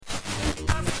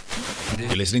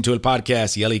You're listening to El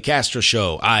Podcast, The Ellie Castro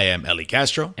Show. I am Ellie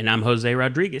Castro. And I'm Jose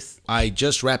Rodriguez. I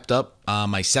just wrapped up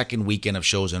my second weekend of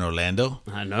shows in Orlando.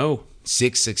 I know.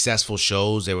 6 successful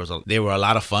shows. They were a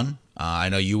lot of fun. I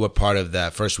know you were part of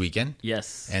that first weekend.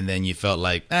 Yes. And then you felt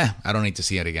like, I don't need to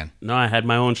see it again. No, I had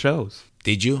my own shows.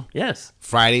 Did you? Yes.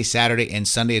 Friday, Saturday, and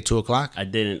Sunday at 2 o'clock? I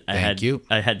didn't. Thank you.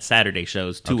 I had Saturday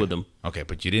shows, two of them. Okay,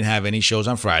 but you didn't have any shows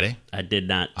on Friday. I did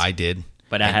not. I did.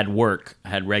 But I had work. I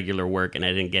had regular work, and I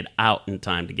didn't get out in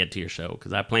time to get to your show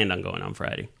because I planned on going on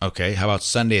Friday. Okay, how about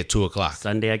Sunday at 2 o'clock?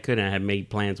 Sunday I couldn't. I had made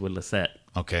plans with Lisette.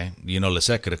 Okay, you know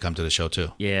Lisette could have come to the show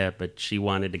too. Yeah, but she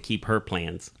wanted to keep her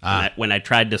plans. When I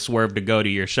tried to swerve to go to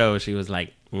your show, she was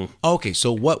like, Okay,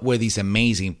 so what were these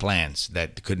amazing plans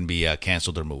that couldn't be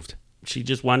canceled or moved? She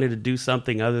just wanted to do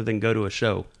something other than go to a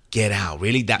show. Get out,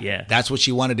 really? Yeah. That's what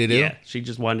she wanted to do? Yeah, she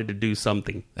just wanted to do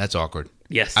something. That's awkward.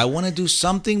 Yes. I want to do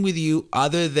something with you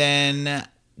other than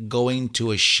going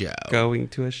to a show. Going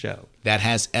to a show. That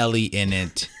has Ellie in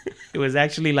it. It was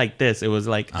actually like this. It was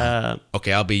like,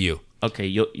 Okay, I'll be you. Okay,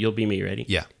 you'll be me, ready?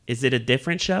 Yeah. Is it a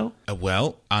different show?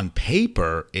 Well, on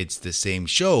paper, it's the same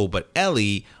show, but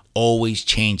Ellie always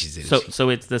changes it. So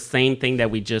it's the same thing that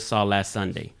we just saw last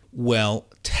Sunday. Well,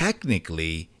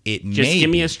 technically, it may Just give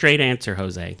me be. a straight answer,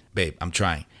 Jose. Babe, I'm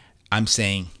trying. I'm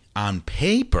saying on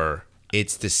paper,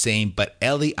 it's the same, but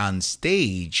Ellie on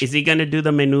stage, Is he going to do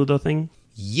the menudo thing?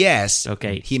 yes,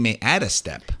 Okay. he may add a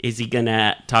step. Is he going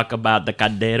to talk about the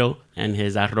caldero and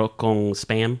his arroz con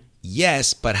spam?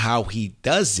 Yes, but how he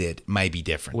does it might be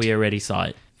different. We already saw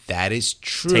it. That is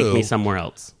true. Take me somewhere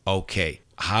else. Okay.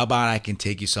 How about I can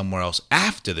take you somewhere else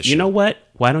after the show? You know what?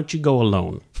 Why don't you go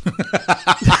alone?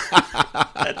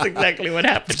 That's exactly what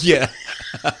happened. Yeah.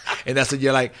 And that's when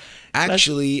you're like,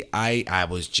 actually, I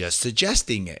was just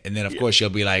suggesting it. And then, of course,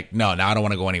 you'll be like, no, now I don't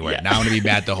want to go anywhere. Yeah. Now I'm going to be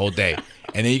mad the whole day.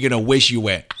 And then you're going to wish you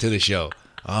went to the show.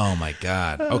 Oh, my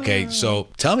God. Okay, so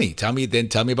tell me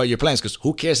about your plans, because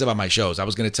who cares about my shows? I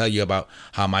was going to tell you about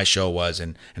how my show was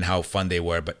and how fun they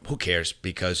were, but who cares,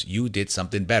 because you did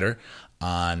something better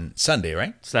on Sunday,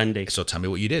 right? Sunday. So tell me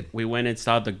what you did. We went and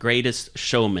saw The Greatest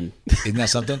Showman. Isn't that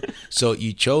something? So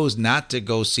you chose not to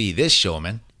go see this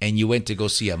showman, and you went to go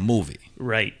see a movie.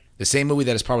 Right. The same movie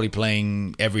that is probably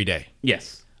playing every day.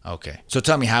 Yes. Okay. So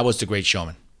tell me, how was The Great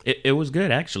Showman? It was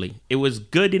good, actually. It was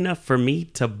good enough for me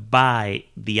to buy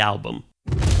the album.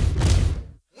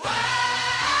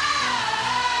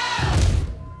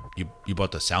 You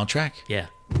bought the soundtrack? Yeah.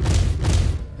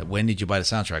 When did you buy the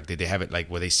soundtrack? Did they have it,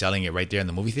 were they selling it right there in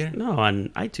the movie theater? No, on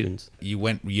iTunes. You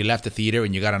left the theater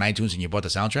and you got on iTunes and you bought the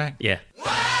soundtrack? Yeah.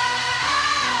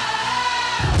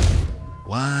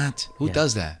 What? Who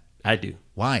does that? I do.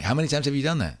 Why? How many times have you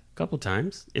done that? A couple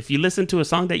times. If you listen to a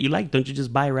song that you like, don't you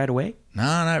just buy it right away? No,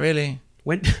 not really.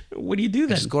 What do you do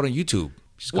then? Just go to YouTube.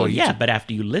 Well, yeah, but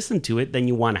after you listen to it, then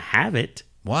you want to have it.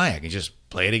 Why? I can just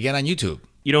play it again on YouTube.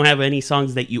 You don't have any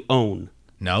songs that you own.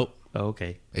 Nope. Oh,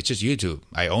 okay. It's just YouTube.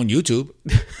 I own YouTube.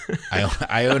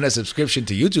 I own a subscription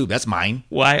to YouTube. That's mine.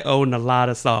 Well, I own a lot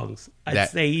of songs. I'd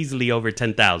say easily over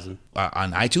 10,000.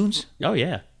 On iTunes? Oh,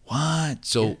 yeah. What?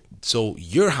 So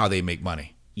you're how they make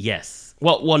money. Yes.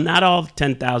 Well, not all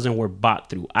 10,000 were bought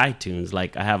through iTunes.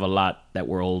 Like, I have a lot that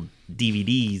were old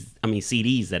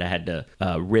CDs that I had to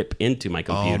rip into my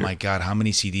computer. Oh, my God. How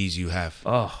many CDs you have?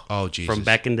 Oh, Jesus. From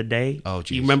back in the day. Oh,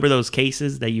 Jesus. You remember those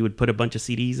cases that you would put a bunch of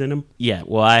CDs in them? Yeah.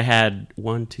 Well, I had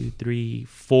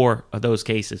 4 of those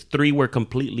cases. 3 were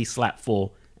completely slap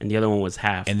full, and the other one was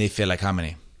half. And they fit like how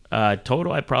many?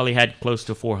 Total, I probably had close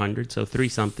to 400, so 3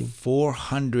 something.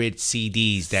 400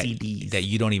 CDs that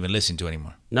you don't even listen to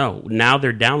anymore. No, now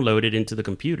they're downloaded into the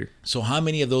computer. So how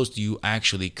many of those do you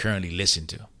actually currently listen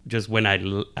to? Just when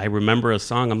I remember a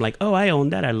song, I'm like, oh, I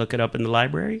own that. I look it up in the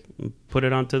library and put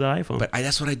it onto the iPhone. But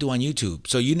that's what I do on YouTube.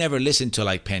 So you never listen to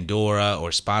like Pandora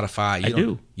or Spotify? I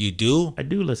do. You do? I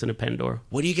do listen to Pandora.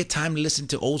 Where do you get time to listen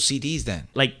to old CDs then?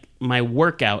 Like, my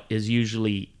workout is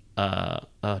usually a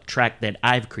track that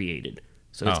I've created.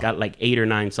 So it's got like 8 or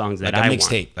 9 songs that I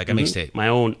want. Like a mixtape. My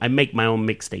own. I make my own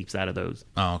mixtapes out of those.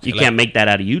 Oh, okay. You can't make that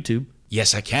out of YouTube.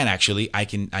 Yes, I can actually. I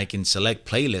can select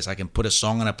playlists. I can put a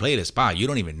song on a playlist. Bah, you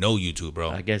don't even know YouTube, bro.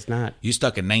 I guess not. You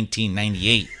stuck in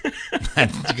 1998.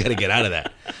 You got to get out of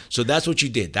that. So that's what you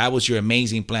did. That was your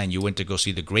amazing plan. You went to go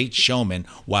see The Great Showman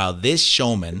while this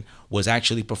showman was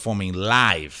actually performing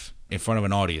live in front of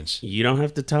an audience. You don't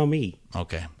have to tell me.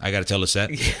 Okay. I got to tell Lisette?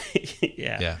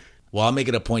 Yeah. Well, I'll make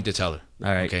it a point to tell her.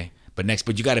 All right. Okay.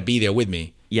 But you got to be there with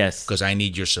me. Yes. Because I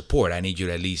need your support. I need you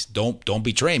to at least don't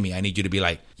betray me. I need you to be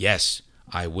like, yes,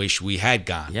 I wish we had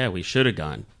gone. Yeah, we should have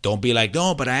gone. Don't be like,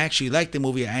 no, but I actually liked the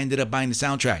movie. I ended up buying the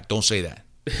soundtrack. Don't say that.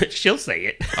 She'll say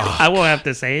it. I won't have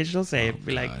to say it. She'll say it.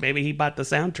 Be like, maybe he bought the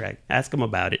soundtrack. Ask him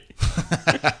about it.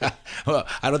 Well,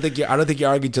 I don't think you're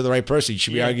arguing to the right person. You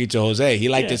should be arguing to Jose. He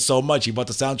liked it so much, he bought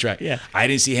the soundtrack. Yeah. I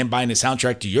didn't see him buying the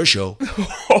soundtrack to your show.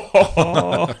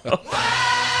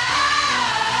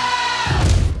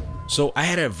 So I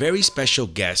had a very special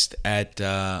guest at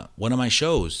one of my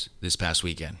shows this past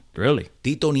weekend. Really?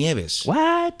 Tito Nieves.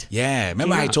 What? Yeah.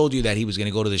 Remember I told you that he was going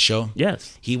to go to the show?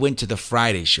 Yes. He went to the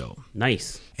Friday show.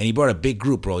 Nice. And he brought a big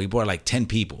group, bro. He brought like 10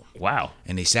 people. Wow.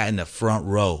 And they sat in the front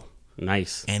row.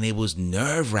 Nice. And it was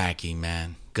nerve-wracking,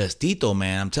 man. Because Tito,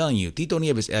 man, I'm telling you, Tito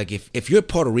Nieves, like if you're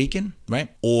Puerto Rican, right,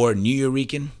 or New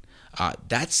Yorican,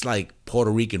 that's like Puerto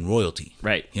Rican royalty.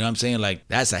 Right. You know what I'm saying? Like,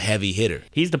 that's a heavy hitter.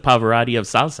 He's the Pavarotti of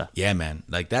salsa. Yeah, man.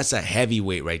 Like, that's a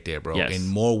heavyweight right there, bro. Yes. In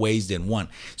more ways than one.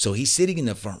 So he's sitting in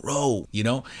the front row, you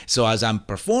know? So as I'm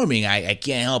performing, I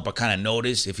can't help but kind of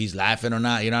notice if he's laughing or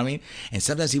not, you know what I mean? And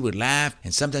sometimes he would laugh,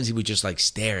 and sometimes he would just, like,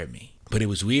 stare at me. But it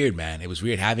was weird, man. It was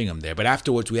weird having him there. But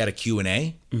afterwards, we had a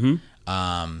Q&A. Mm-hmm.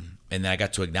 And then I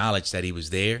got to acknowledge that he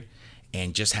was there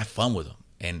and just have fun with him.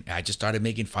 And I just started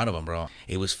making fun of him, bro.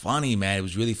 It was funny, man. It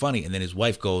was really funny. And then his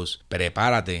wife goes,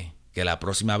 prepárate, que la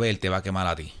próxima vez te va a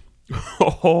quemar a ti.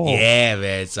 Oh. Yeah,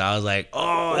 man. So I was like,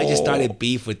 I just started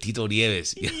beef with Tito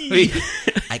Nieves. You know what I mean?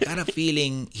 I got a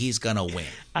feeling he's going to win.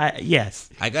 Yes.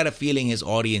 I got a feeling his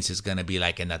audience is going to be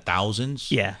like in the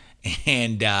thousands. Yeah.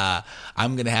 And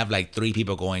I'm going to have like 3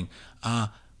 people going,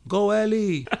 go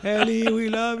Ellie, we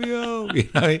love you. You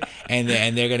know what I mean?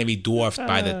 And they're going to be dwarfed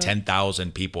by the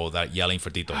 10,000 people that yelling for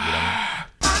Tito. You know what I mean?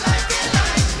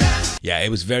 Yeah, it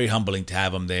was very humbling to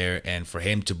have him there, and for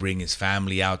him to bring his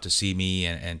family out to see me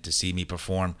and to see me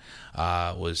perform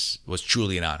was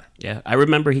truly an honor. Yeah, I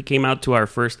remember he came out to our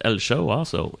first El Show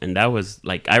also, and that was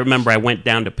like, I remember I went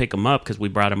down to pick him up because we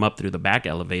brought him up through the back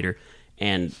elevator,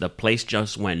 and the place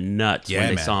just went nuts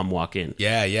when they saw him walk in.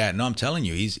 Yeah. No, I'm telling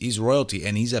you, he's royalty,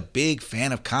 and he's a big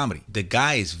fan of comedy. The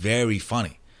guy is very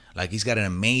funny. Like, he's got an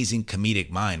amazing comedic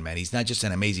mind, man. He's not just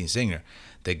an amazing singer.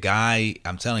 The guy,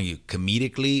 I'm telling you,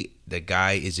 comedically, the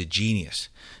guy is a genius.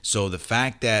 So the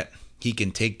fact that he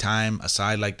can take time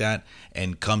aside like that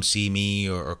and come see me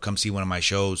or come see one of my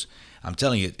shows, I'm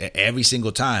telling you, every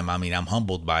single time, I mean, I'm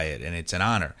humbled by it, and it's an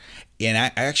honor. And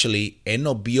I actually, él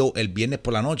nos vio el viernes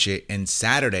por la noche, and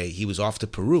Saturday, he was off to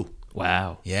Peru.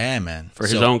 Wow. Yeah, man. For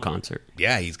his own concert.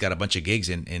 Yeah, he's got a bunch of gigs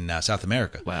in South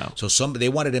America. Wow. So they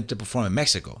wanted him to perform in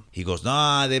Mexico. He goes,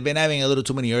 nah, they've been having a little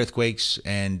too many earthquakes,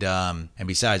 and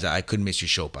besides, I couldn't miss your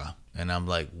show, pa. And I'm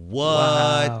like,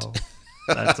 what? Wow.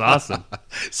 That's awesome.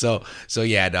 So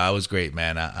yeah, no, it was great,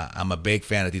 man. I'm a big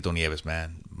fan of Tito Nieves,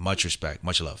 man. Much respect,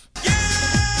 much love.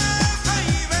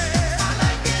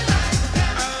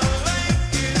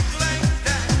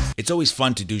 It's always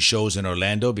fun to do shows in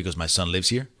Orlando because my son lives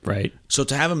here. Right. So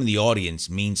to have him in the audience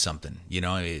means something. You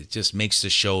know, it just makes the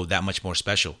show that much more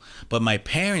special. But my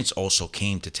parents also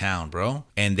came to town, bro.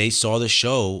 And they saw the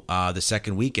show the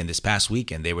second weekend, this past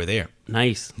weekend. They were there.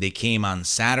 Nice. They came on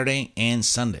Saturday and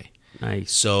Sunday.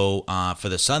 Nice. So for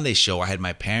the Sunday show, I had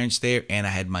my parents there and I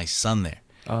had my son there,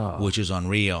 which was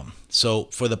unreal. So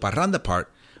for the parranda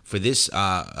part, for this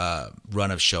run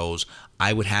of shows,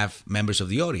 I would have members of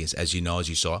the audience, as you know, as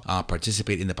you saw,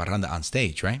 participate in the parranda on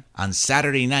stage, right? On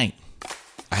Saturday night,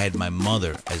 I had my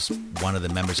mother as one of the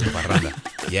members of the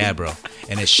parranda. Yeah, bro.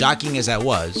 And as shocking as that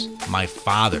was, my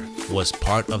father was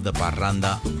part of the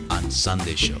parranda on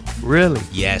Sunday show. Really?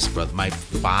 Yes, brother. My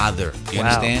father. You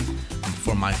understand?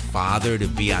 For my father to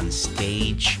be on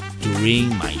stage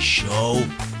during my show,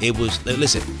 it was,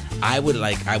 listen, I would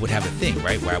have a thing,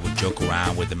 right, where I would joke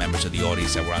around with the members of the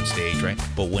audience that were on stage, right?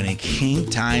 But when it came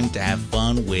time to have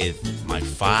fun with my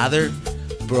father,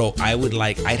 bro,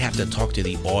 I'd have to talk to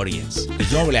the audience.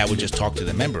 Because normally I would just talk to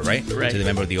the member, right? To the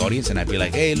member of the audience, and I'd be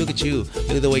like, hey, look at you.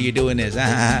 Look at the way you're doing this.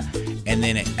 And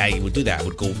then I would do that. I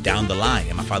would go down the line,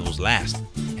 and my father was last.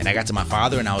 And I got to my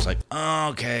father, and I was like,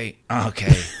 okay.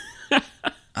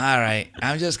 All right,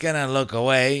 I'm just going to look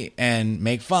away and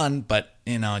make fun, but,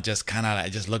 you know, just kind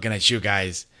of just looking at you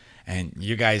guys, and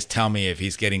you guys tell me if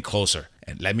he's getting closer.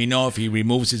 And let me know if he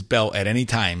removes his belt at any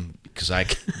time, because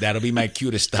that'll be my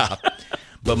cue to stop.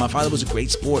 But my father was a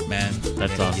great sport, man.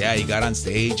 That's awesome. Yeah, he got on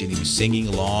stage, and he was singing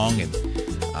along, and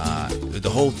the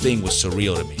whole thing was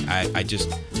surreal to me. I just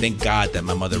thank God that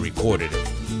my mother recorded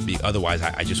it. Otherwise,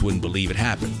 I just wouldn't believe it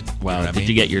happened. Wow. You know Did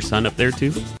you get your son up there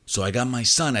too? So I got my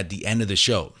son at the end of the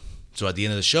show. So at the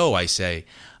end of the show, I say,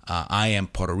 I am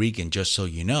Puerto Rican, just so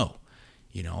you know,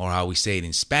 or how we say it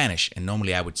in Spanish. And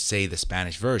normally I would say the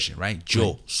Spanish version, right?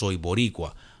 Yo soy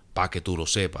Boricua, pa que tú lo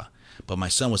sepa. But my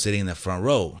son was sitting in the front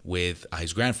row with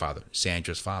his grandfather,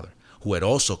 Sandra's father, who had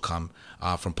also come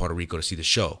from Puerto Rico to see the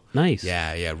show. Nice.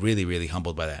 Yeah, really, really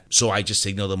humbled by that. So I just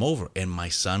signaled them over, and my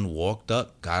son walked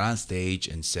up, got on stage,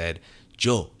 and said,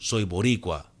 "Yo soy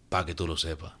boricua, pa que tú lo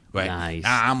sepas." Right? Nice.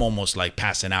 I'm almost like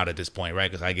passing out at this point, right?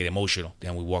 Because I get emotional.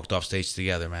 Then we walked off stage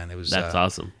together, man. That's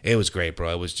awesome. It was great, bro.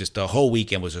 It was just the whole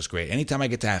weekend was just great. Anytime I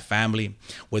get to have family,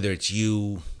 whether it's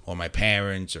you or my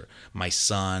parents or my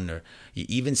son or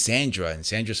even Sandra and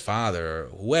Sandra's father or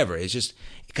whoever, it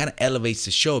kind of elevates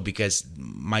the show because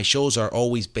my shows are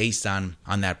always based on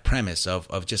that premise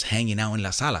of just hanging out in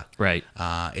la sala. Right.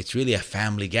 It's really a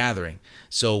family gathering.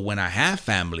 So when I have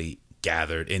family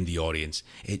gathered in the audience,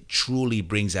 it truly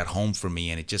brings that home for me,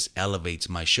 and it just elevates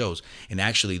my shows. And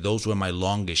actually, those were my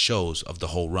longest shows of the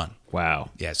whole run.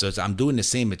 Wow. Yeah, so I'm doing the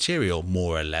same material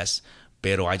more or less,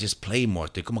 pero I just play more.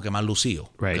 Estoy como que más lucido.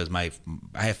 Right. Because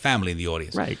I have family in the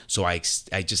audience. Right. So I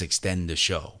just extend the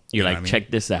show. You're like, what I mean?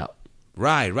 check this out.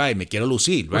 Right. Me quiero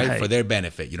lucir, right? For their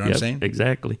benefit. You know what I'm saying?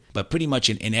 Exactly. But pretty much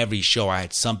in every show, I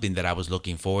had something that I was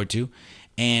looking forward to.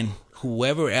 And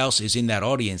whoever else is in that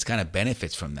audience kind of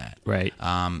benefits from that. Right.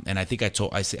 And I think I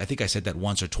said that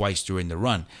once or twice during the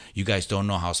run. You guys don't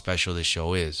know how special this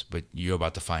show is, but you're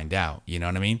about to find out. You know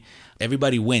what I mean?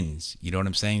 Everybody wins. You know what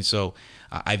I'm saying? So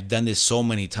I've done this so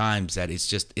many times that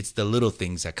it's the little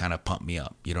things that kind of pump me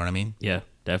up. You know what I mean? Yeah,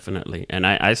 definitely. And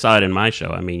I saw it in my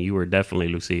show. I mean, you were definitely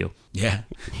Lucille. Yeah.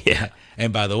 Yeah.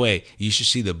 And by the way, you should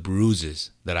see the bruises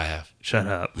that I have. Shut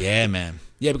up. Yeah, man.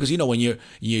 Yeah, because when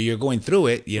you're going through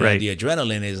it, right. The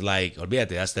adrenaline is like, olvídate,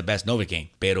 that's the best Novocaine.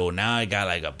 Pero now I got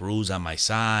like a bruise on my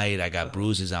side, I got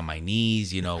bruises on my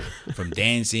knees, from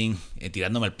dancing,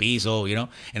 tirándome al piso,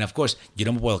 And of course, yo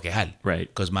no me puedo quejar. Right.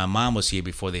 Because my mom was here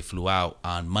before they flew out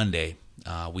on Monday.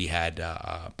 We had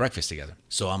breakfast together.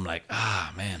 So I'm like,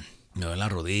 man, me duele la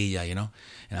rodilla,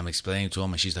 And I'm explaining to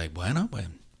him, and she's like, bueno, pues,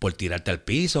 por tirarte al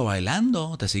piso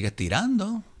bailando, te sigues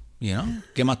tirando,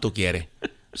 ¿Qué más tú quieres?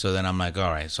 So then I'm like,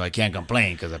 all right, so I can't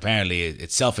complain because apparently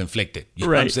it's self-inflicted. You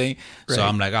know what I'm saying? Right. So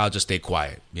I'm like, I'll just stay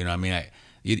quiet. You know what I mean?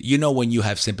 You know when you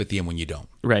have sympathy and when you don't.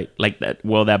 Right. Like that.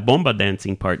 Well, that bomba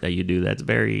dancing part that you do, that's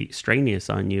very strenuous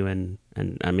on you. And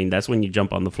I mean, that's when you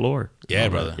jump on the floor. Yeah,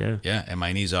 brother. Yeah. And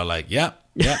my knees are like, yeah.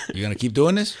 You're going to keep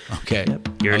doing this? Okay. Yep.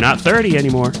 You're not 30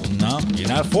 anymore. No, you're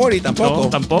not 40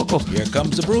 tampoco. No, tampoco. Here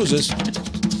comes the bruises.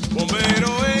 Bombero,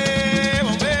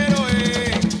 bombero,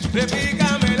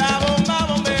 repícame la bomba,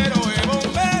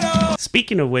 bombero.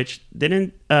 Speaking of which,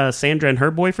 didn't Sandra and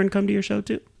her boyfriend come to your show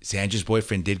too? Sandra's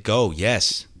boyfriend did go,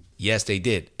 yes. Yes, they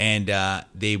did. And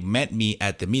they met me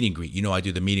at the meet and greet. I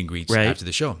do the meet and greets after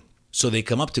the show. So they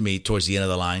come up to me towards the end of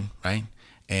the line, right?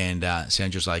 And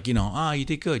Sandra's like, you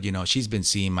did good. She's been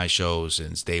seeing my shows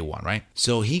since day one, right?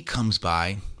 So he comes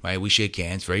by, right? We shake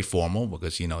hands, very formal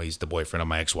because, he's the boyfriend of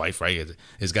my ex-wife, right?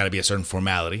 There's got to be a certain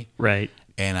formality. Right.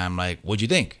 And I'm like, what'd you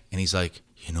think? And he's like,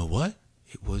 you know what?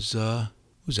 It was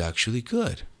actually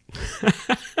good.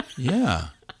 Yeah.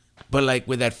 But like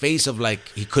with that face of like,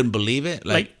 he couldn't believe it.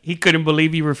 Like he couldn't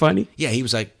believe you were funny? Yeah, he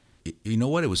was like, you know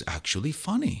what? It was actually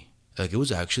funny. Like, it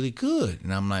was actually good.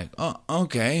 And I'm like, oh,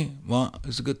 okay. Well,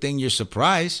 it's a good thing you're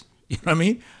surprised. You know what I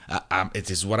mean?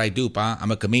 It is what I do, pa. I'm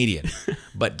a comedian.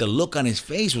 But the look on his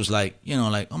face was like,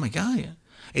 like, oh, my God. Yeah.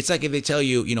 It's like if they tell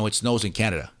you, it snows in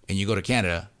Canada. And you go to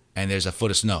Canada, and there's a foot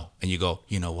of snow. And you go,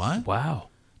 you know what? Wow.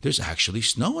 There's actually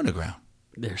snow on the ground.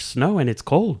 There's snow, and it's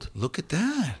cold. Look at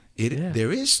that.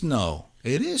 There is snow.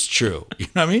 It is true. You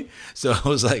know what I mean? So I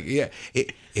was like, yeah,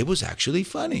 it was actually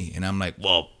funny. And I'm like,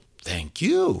 well, thank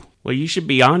you. Well, you should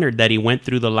be honored that he went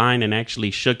through the line and actually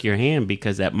shook your hand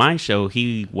because at my show,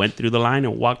 he went through the line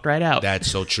and walked right out. That's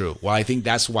so true. Well, I think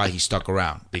that's why he stuck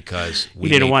around because he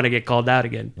didn't want to get called out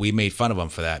again. We made fun of him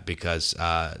for that because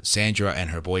Sandra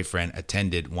and her boyfriend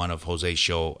attended one of Jose's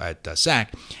show at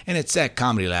SAC. And at SAC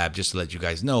Comedy Lab, just to let you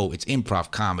guys know, it's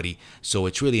improv comedy. So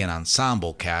it's really an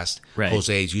ensemble cast. Right.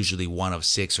 Jose is usually one of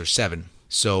 6 or 7.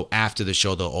 So after the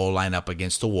show, they'll all line up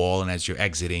against the wall. And as you're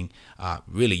exiting,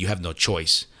 really, you have no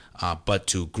choice but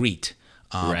to greet.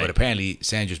 Right. But apparently,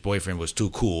 Sandra's boyfriend was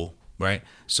too cool, right?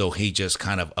 So he just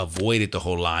kind of avoided the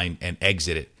whole line and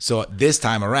exited. So this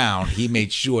time around, he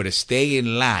made sure to stay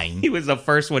in line. He was the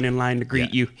first one in line to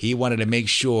greet you. He wanted to make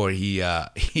sure he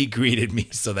greeted me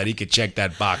so that he could check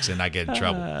that box and not get in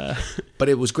trouble. But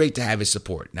it was great to have his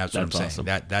support. That's what I'm saying. Awesome.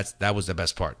 That was the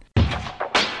best part.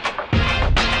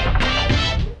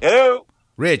 Hello.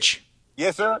 Rich.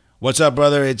 Yes, sir. What's up,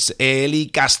 brother? It's Eli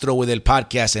Castro with El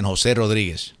Podcast and Jose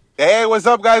Rodriguez. Hey, what's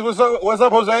up, guys? What's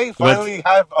up, Jose? Finally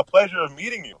have a pleasure of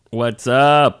meeting you. What's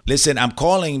up? Listen, I'm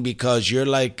calling because you're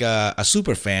like a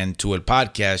super fan to a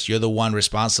podcast. You're the one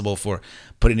responsible for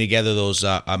putting together those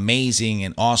amazing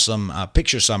and awesome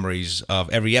picture summaries of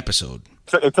every episode.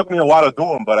 It took me a while to do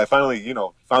them, but I finally,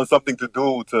 found something to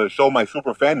do to show my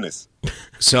super fanness.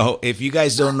 So if you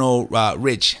guys don't know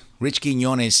Rich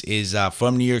Quiñones is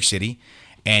from New York City.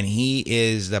 And he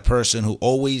is the person who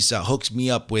always hooks me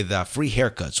up with free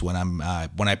haircuts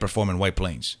when I perform in White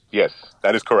Plains. Yes,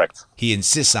 that is correct. He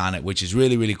insists on it, which is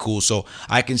really, really cool. So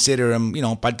I consider him,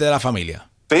 parte de la familia.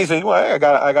 Basically, I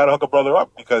got to hook a brother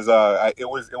up because it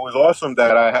was awesome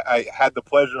that I had the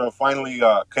pleasure of finally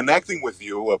connecting with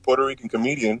you, a Puerto Rican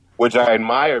comedian, which I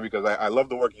admire because I love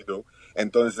the work you do.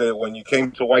 Entonces, when you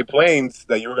came to White Plains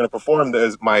that you were going to perform,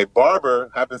 my barber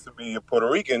happens to be a Puerto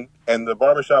Rican, and the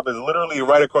barbershop is literally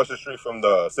right across the street from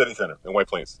the city center in White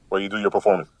Plains, where you do your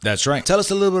performance. That's right. Tell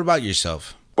us a little bit about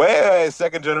yourself. Pues,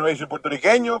 second generation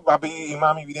puertorriqueño. Papi y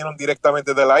mami vinieron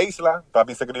directamente de la isla.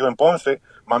 Papi se crió en Ponce.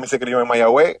 Mami se crió en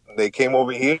Mayagüez. They came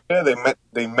over here.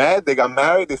 They met. They got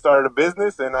married. They started a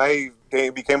business, and I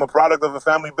became a product of a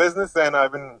family business, and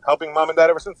I've been helping mom and dad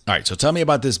ever since. All right, so tell me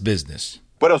about this business.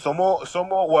 Bueno,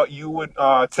 somos what you would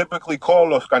typically call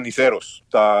los carniceros.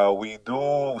 We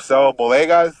do sell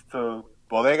bodegas,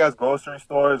 grocery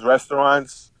stores,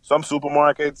 restaurants, some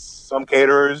supermarkets, some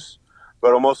caterers,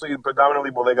 but mostly predominantly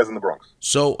bodegas in the Bronx.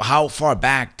 So how far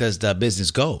back does the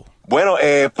business go? Bueno,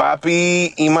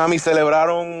 papi y mami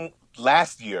celebraron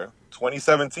last year.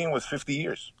 2017 was 50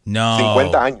 years. No.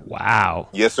 50 años. Wow.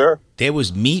 Yes, sir. There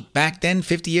was meat back then,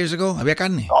 50 years ago? Había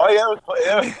carne? Oh,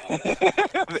 yeah.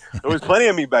 There was plenty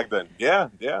of meat back then. Yeah.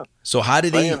 So how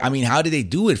did they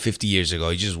do it 50 years ago?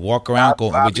 You just walk around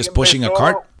with just pushing a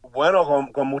cart? Bueno,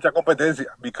 con mucha competencia,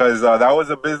 because that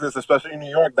was a business, especially in New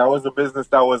York, that was a business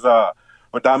that was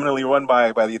predominantly run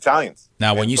by the Italians.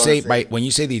 Now, when you say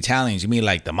the Italians, you mean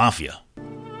like the mafia?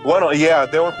 Well, yeah,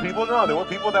 there were people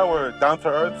that were down to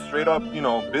earth, straight up,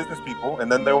 business people,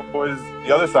 and then there was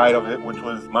the other side of it, which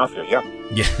was mafia. Yeah.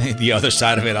 Yeah, the other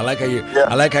side of it. I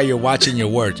like how you're watching your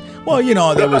words. Well,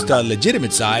 there was the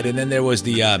legitimate side, and then there was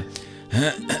the other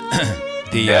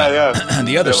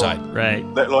side. Right.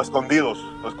 Los escondidos.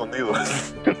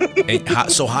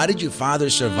 So how did your father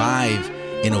survive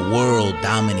in a world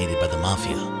dominated by the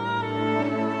mafia?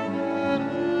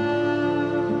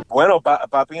 Bueno,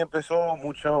 papi empezó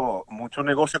mucho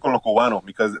negocio con los cubanos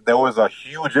because there was a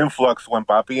huge influx when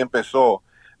papi empezó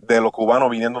de los cubanos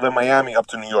viniendo de Miami up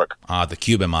to New York. The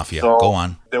Cuban mafia. So go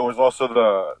on. There was also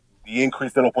the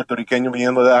increase de los puertorriqueños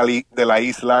viniendo de la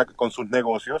isla con sus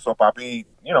negocios. So papi,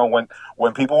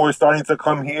 when people were starting to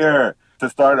come here to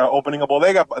start opening a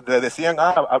bodega, decían,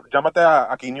 llámate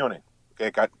a Quiñones.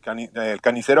 El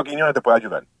Carnicero Quiñones te puede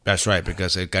ayudar. That's right,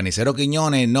 because el Carnicero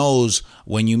Quiñones knows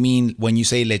when you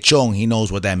say lechon, he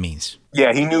knows what that means.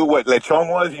 Yeah, he knew what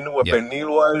lechon was. He knew what pernil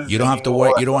was. You don't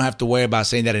have to worry about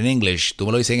saying that in English. Tú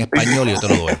me lo dices en español y yo te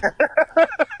lo doy.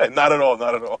 Not at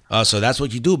all. So that's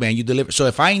what you do, man. You deliver. So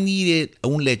if I needed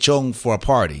un lechon for a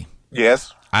party,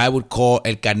 yes, I would call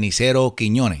el Carnicero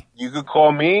Quiñones. You could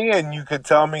call me and you could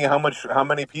tell me how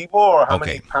many people or how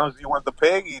many pounds you want the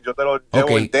pig y yo te lo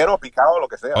llevo entero, picado, lo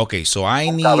que sea. Okay, so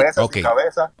I need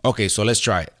cabeza. Okay, so let's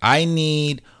try it. I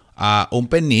need un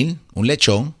pernil, un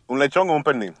lechon. Un lechon o un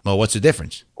pernil. Well, what's the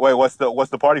difference? Wait, what's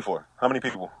the party for? How many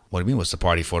people? What do you mean what's the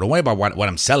party for? Don't worry about what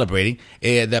I'm celebrating.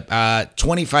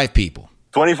 25 people.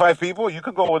 25 people? You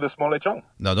could go with a small lechon.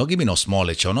 No, don't give me no small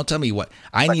lechon. Don't tell me what.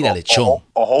 I need a lechon.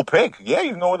 A whole pig. Yeah,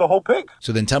 you can go with a whole pig.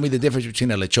 So then tell me the difference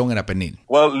between a lechon and a pernil.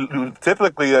 Well,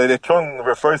 typically a lechon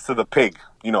refers to the pig.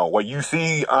 What you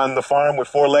see on the farm with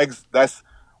 4 legs, that's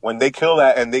when they kill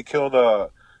that and they kill the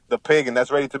pig and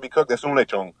that's ready to be cooked, that's un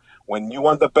lechon. When you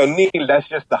want the pernil, that's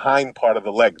just the hind part of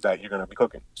the leg that you're going to be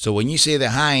cooking. So when you say the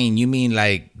hind, you mean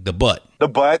like the butt? The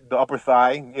butt, the upper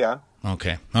thigh, yeah.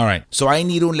 Okay. All right. So I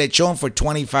need un lechon for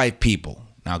 25 people.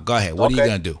 Now go ahead. What are you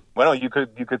going to do? Well, you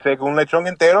could take un lechon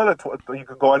entero. You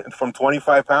could go from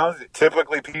 25 pounds.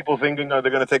 Typically, people thinking they're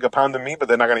going to take a pound of meat, but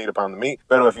they're not going to eat a pound of meat.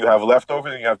 But if you have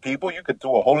leftovers and you have people, you could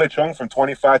do a whole lechon from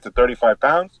 25 to 35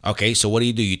 pounds. Okay. So what do?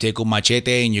 You take un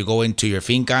machete and you go into your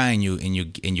finca and you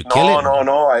kill it?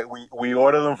 No. We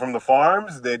order them from the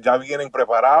farms. They ya vienen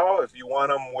preparados. If you want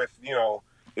them with,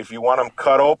 if you want them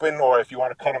cut open or if you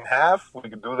want to cut them half, we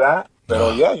can do that.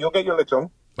 But yeah, you'll get your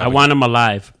lechon. I want them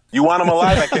alive. You want them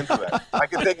alive? I can't do that. I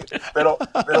can take it. Pero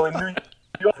in New York,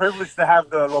 you're privileged to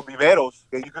have los viveros.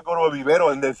 Okay? You can go to a vivero,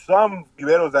 and there's some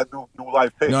viveros that do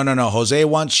live pigs. No. Jose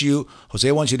wants you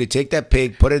to take that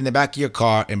pig, put it in the back of your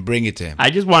car, and bring it to him. I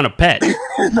just want a pet.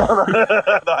 No,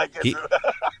 I can't do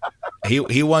that.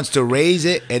 he wants to raise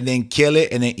it and then kill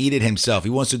it and then eat it himself. He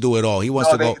wants to do it all. He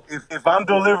wants to go. If I'm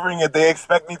delivering it, they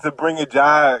expect me to bring it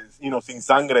ya, sin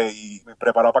sangre y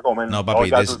preparado para comer. No, papi,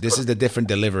 this is the different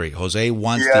delivery. Jose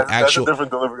wants the that's actual. a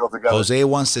different delivery altogether. Jose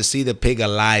wants to see the pig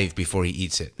alive before he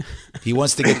eats it. He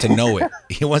wants to get to know it.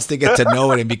 He wants to get to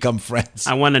know it and become friends.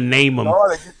 I want to name him.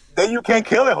 No, then you can't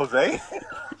kill it, Jose.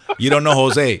 You don't know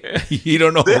Jose. You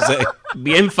don't know Jose.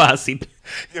 Bien fácil.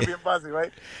 You're being fussy,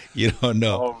 right? You don't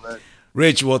know. Oh, man.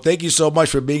 Rich, well, thank you so much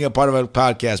for being a part of our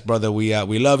podcast, brother. We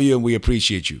love you and we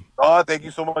appreciate you. Oh, thank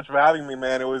you so much for having me,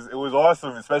 man. It was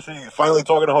awesome, especially finally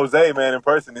talking to Jose, man, in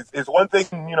person. It's one thing,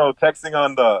 texting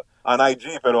on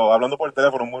IG, pero hablando por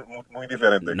teléfono muy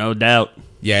diferente. No doubt.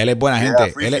 Yeah, él es buena gente. I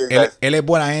appreciate that. Él es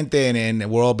buena gente, and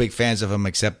we're all big fans of him,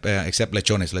 except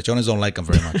Lechones. Lechones don't like him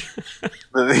very much.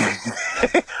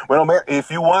 Well, man, if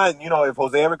you want, if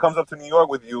Jose ever comes up to New York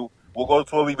with you, we'll go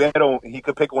to a vivero. He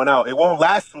could pick one out. It won't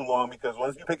last too long because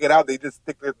once you pick it out, they just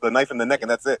stick the knife in the neck and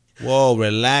that's it. Whoa,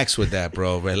 relax with that,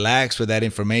 bro. Relax with that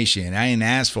information. I didn't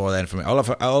ask for all that information. All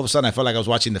of a sudden, I felt like I was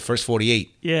watching the first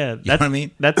 48. Yeah, You know what I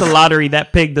mean? That's a lottery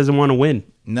that pig doesn't want to win.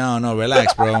 No,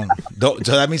 relax, bro. So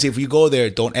that means if you go there,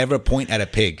 don't ever point at a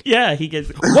pig. Yeah, he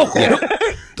gets. Whoa!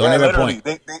 Don't ever point.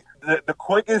 The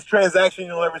quickest transaction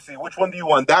you'll ever see. Which one do you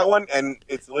want? That one, and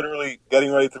it's literally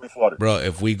getting ready to be slaughtered. Bro,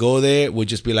 if we go there, we'll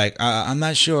just be like, I'm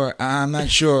not sure. I'm not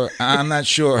sure. I'm not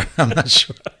sure. I'm not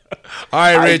sure. All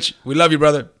right, Rich. We love you,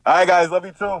 brother. All right, guys. Love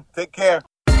you too. Take care.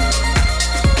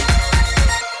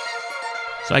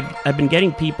 So I've been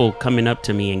getting people coming up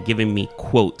to me and giving me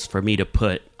quotes for me to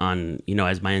put on,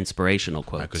 as my inspirational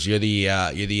quotes. Because you're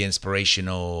the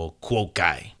inspirational quote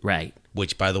guy. Right.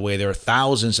 Which, by the way, there are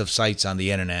thousands of sites on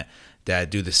the internet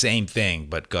that do the same thing,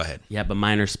 but go ahead. Yeah, but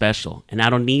mine are special. And I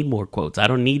don't need more quotes. I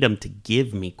don't need them to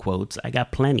give me quotes. I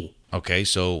got plenty. Okay,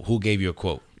 so who gave you a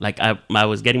quote? Like I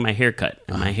was getting my hair cut,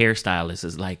 and my hairstylist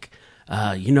is like,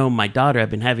 my daughter, I've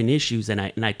been having issues, and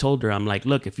I told her, I'm like,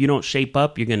 look, if you don't shape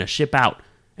up, you're going to ship out.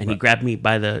 And he grabbed me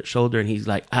by the shoulder, and he's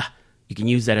like, you can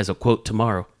use that as a quote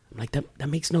tomorrow. I'm like, that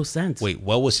makes no sense. Wait,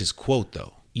 what was his quote,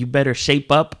 though? You better shape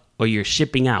up or you're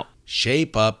shipping out.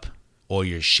 Shape up or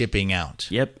you're shipping out.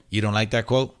 Yep. You don't like that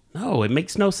quote? No, it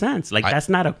makes no sense. Like, that's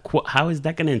not a quote. How is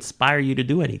that going to inspire you to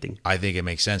do anything? I think it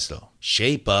makes sense, though.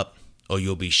 Shape up or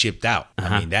you'll be shipped out.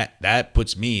 I mean, that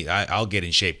puts me, I'll get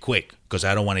in shape quick because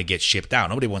I don't want to get shipped out.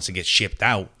 Nobody wants to get shipped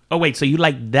out. Oh, wait, so you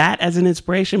like that as an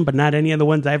inspiration, but not any of the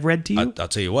ones I've read to you? I'll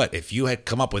tell you what, if you had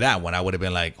come up with that one, I would have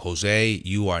been like, Jose,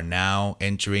 you are now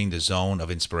entering the zone of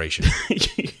inspiration.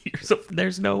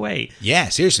 There's no way. Yeah,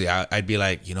 seriously, I'd be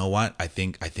like, you know what? I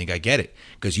think I get it.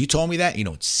 Because you told me that,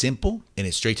 it's simple and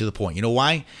it's straight to the point. You know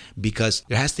why? Because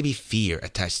there has to be fear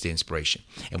attached to inspiration.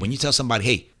 And when you tell somebody,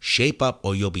 hey, shape up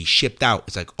or you'll be shipped out,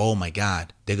 it's like, oh my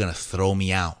God, they're going to throw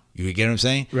me out. You get what I'm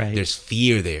saying? Right. There's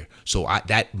fear there. So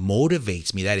that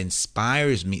motivates me. That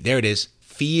inspires me. There it is.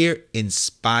 Fear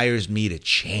inspires me to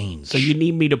change. So you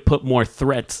need me to put more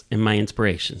threats in my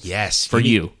inspirations. Yes. For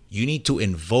you. You need to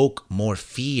invoke more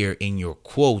fear in your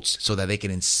quotes so that they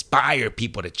can inspire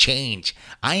people to change.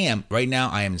 Right now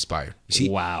I am inspired. You see?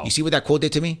 Wow. You see what that quote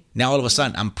did to me? Now all of a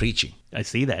sudden I'm preaching. I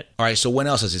see that. All right, so when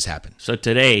else has this happened? So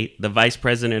today, the vice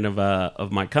president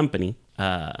of my company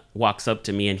walks up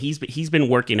to me, and he's been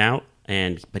working out,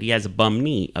 but he has a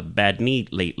bad knee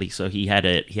lately. So he had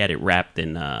it wrapped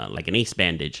in like an ace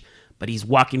bandage, but he's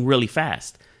walking really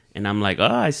fast. And I'm like, oh,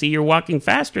 I see you're walking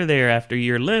faster there after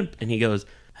your limp. And he goes,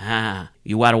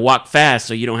 you got to walk fast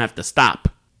so you don't have to stop.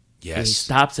 Yes. And he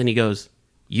stops and he goes,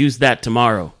 use that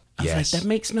tomorrow. I was Yes. like, that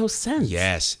makes no sense.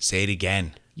 Yes. Say it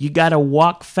again. You got to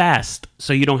walk fast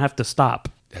so you don't have to stop.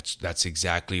 That's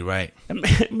exactly right.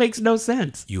 It makes no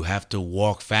sense. You have to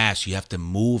walk fast. You have to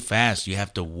move fast. You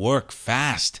have to work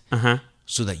fast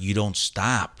so that you don't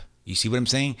stop. You see what I'm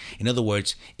saying? In other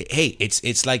words, hey,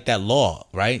 it's like that law,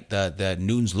 right? The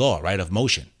Newton's law, right, of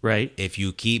motion. Right. If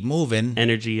you keep moving,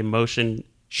 Energy in motion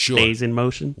sure, stays in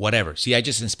motion. whatever. See, I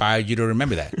just inspired you to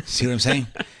remember that. See what I'm saying?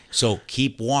 So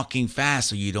keep walking fast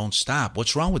so you don't stop.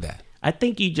 What's wrong with that? I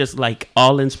think you just like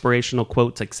all inspirational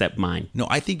quotes except mine. No,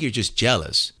 I think you're just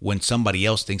jealous when somebody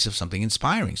else thinks of something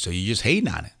inspiring. So you're just hating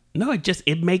on it. No,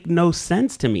 it make no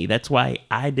sense to me. That's why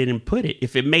I didn't put it.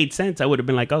 If it made sense, I would have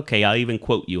been like, okay, I'll even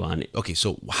quote you on it. Okay,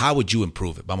 so how would you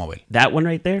improve it? Vamos a ver. That one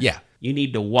right there? Yeah. You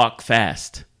need to walk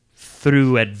fast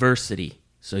through adversity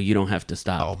so you don't have to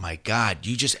stop. Oh my God!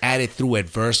 You just added through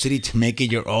adversity to make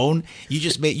it your own. You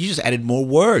just added more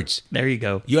words. There you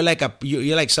go. You're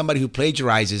like somebody who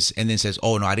plagiarizes and then says,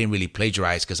 "Oh no, I didn't really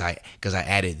plagiarize because I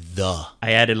added the."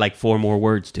 I added like 4 more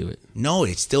words to it. No,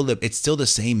 it's still the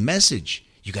same message.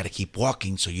 You got to keep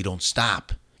walking so you don't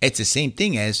stop. It's the same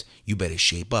thing as you better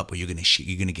shape up or you're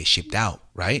gonna get shipped out,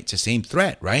 right? It's the same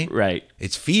threat, right? Right.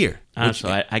 It's fear.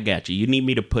 So I got you. You need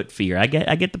me to put fear. I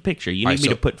get the picture. You need me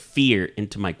to put fear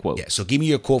into my quote. Yeah, so give me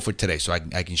your quote for today so I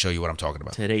can show you what I'm talking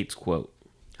about. Today's quote.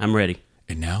 I'm ready.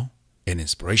 And now, an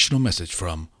inspirational message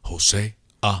from Jose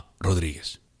A.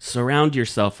 Rodriguez. Surround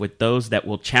yourself with those that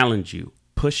will challenge you,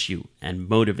 push you, and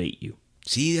motivate you.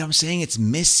 See, I'm saying it's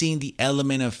missing the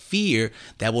element of fear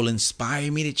that will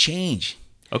inspire me to change.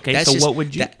 Okay, so what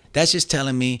would you... That's just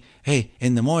telling me, hey,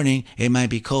 in the morning, it might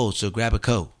be cold, so grab a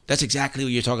coat. That's exactly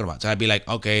what you're talking about. So I'd be like,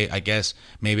 okay, I guess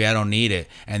maybe I don't need it.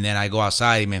 And then I go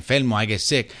outside, me enfermo, I get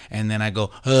sick. And then I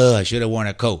go, oh, I should have worn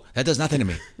a coat. That does nothing to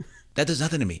me. That does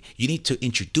nothing to me. You need to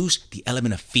introduce the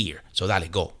element of fear. So dale,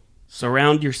 go.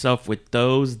 Surround yourself with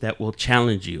those that will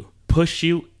challenge you, push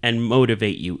you, and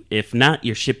motivate you. If not,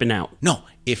 you're shipping out. No,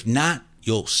 if not,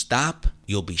 you'll stop,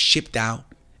 you'll be shipped out,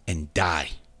 and die.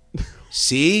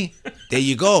 See? There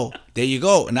you go. There you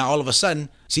go. And now all of a sudden,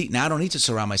 see, now I don't need to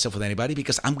surround myself with anybody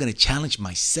because I'm going to challenge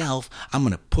myself. I'm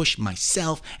going to push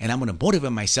myself, and I'm going to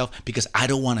motivate myself because I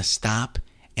don't want to stop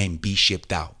and be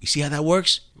shipped out. You see how that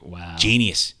works? Wow.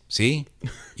 Genius. See?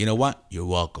 You know what? You're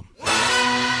welcome.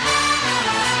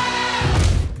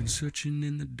 Been searching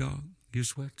in the dark, your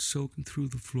sweat soaking through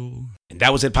the floor. And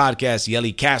that was it, podcast, the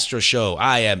Ellie Castro Show.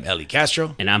 I am Ellie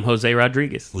Castro. And I'm Jose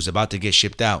Rodriguez. Who's about to get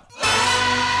shipped out.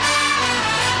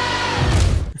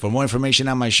 For more information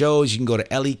on my shows, you can go to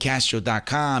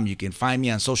elliecastro.com. You can find me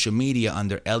on social media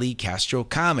under Ellie Castro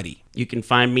Comedy. You can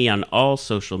find me on all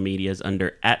social medias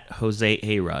under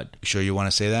 @JoseArod. You sure you want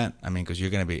to say that? I mean, because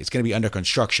it's going to be under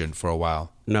construction for a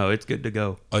while. No, it's good to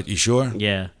go. You sure?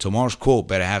 Yeah. Tomorrow's quote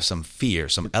better have some fear,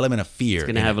 some element of fear. It's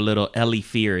going to have a little Ellie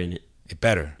fear in it. It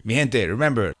better. Mi gente,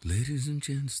 remember, Ladies and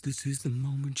gents, this is the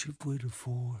moment you've waited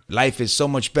for. life is so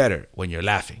much better when you're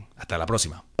laughing. Hasta la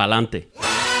próxima. Pa'lante.